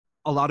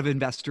a lot of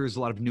investors, a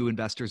lot of new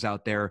investors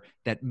out there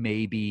that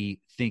may be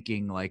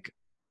thinking like,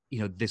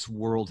 this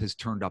world has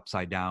turned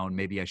upside down.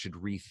 Maybe I should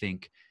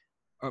rethink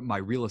my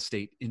real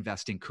estate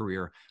investing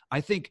career.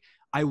 I think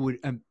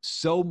am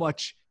so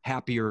much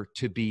happier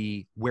to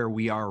be where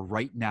we are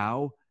right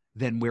now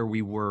than where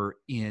we were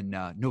in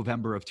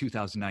November of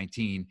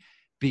 2019,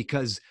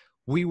 because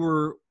we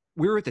were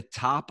at the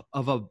top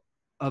of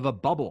a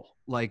bubble,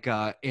 like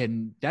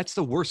and that's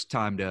the worst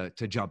time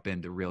to jump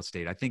into real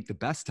estate. I think the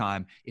best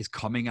time is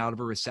coming out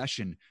of a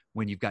recession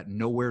when you've got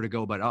nowhere to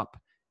go but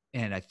up.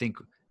 And I think,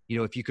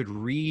 if you could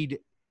read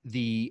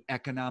the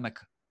economic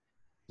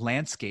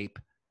landscape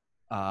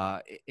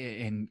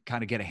and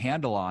kind of get a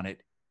handle on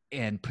it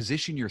and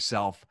position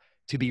yourself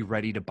to be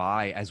ready to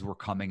buy as we're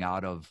coming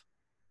out of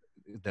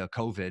the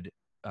COVID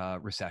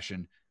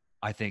recession,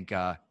 I think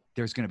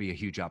there's going to be a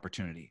huge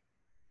opportunity,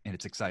 and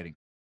it's exciting.